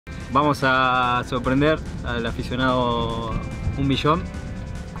Vamos a sorprender al aficionado 1 millón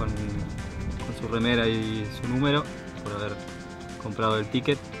con su remera y su número por haber comprado el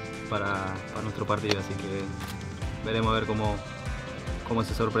ticket para nuestro partido, así que veremos a ver cómo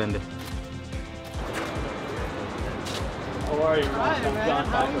se sorprende. How are you? John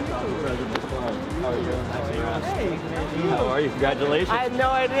Patrick, president of the club. How are you doing? Hey, how are you? Congratulations. I had no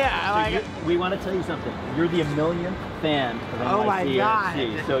idea. We want to tell you something. You're the millionth fan of NYCFC. Oh my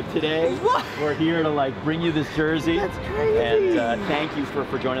God. So today we're here to bring you this jersey. That's crazy. And thank you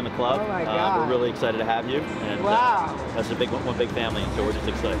for joining the club. Oh my God. We're really excited to have you. And wow. That's one big family, so we're just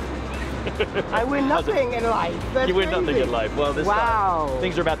excited. I win nothing in life. That's you win crazy. nothing in life. Well, this time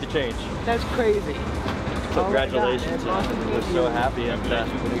things are about to change. That's crazy. So congratulations. We're so happy. And, wow,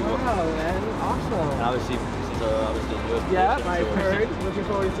 man. Awesome. And obviously good. Yeah, I've heard. Looking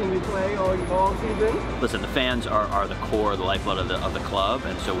forward to seeing you play all season. Listen, the fans are the core, the lifeblood of the club,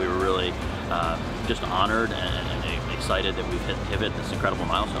 and so we were really just honored and excited that we've hit this incredible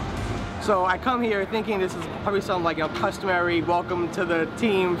milestone. So I come here thinking this is probably some customary welcome to the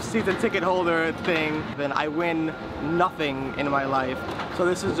team season ticket holder thing. Then I win nothing in my life. So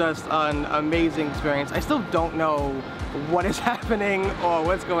this is just an amazing experience. I still don't know what is happening or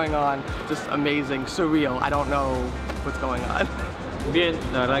what's going on. Just amazing, surreal. I don't know what's going on. Bien,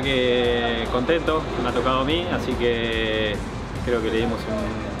 la verdad que contento, me ha tocado a mí, así que creo que le dimos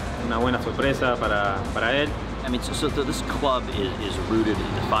una buena sorpresa para él. I mean, so this club is rooted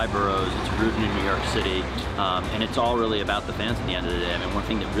in the 5 boroughs, it's rooted in New York City, and it's all really about the fans at the end of the day. I mean, one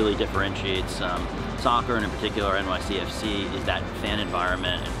thing that really differentiates soccer, and in particular NYCFC, is that fan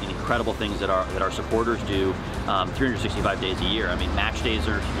environment and the incredible things that our supporters do 365 days a year. I mean, match days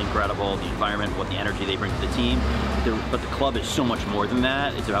are incredible, the environment, what the energy they bring to the team, but the club is so much more than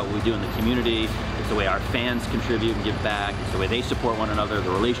that. It's about what we do in the community, it's the way our fans contribute and give back, it's the way they support one another, the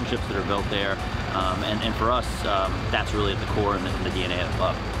relationships that are built there, and for us, that's really at the core and the DNA of the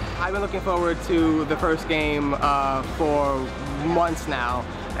club. I've been looking forward to the first game for months now,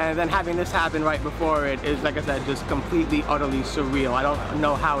 and then having this happen right before it is, like I said, just completely, utterly surreal. I don't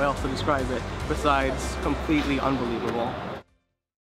know how else to describe it besides completely unbelievable.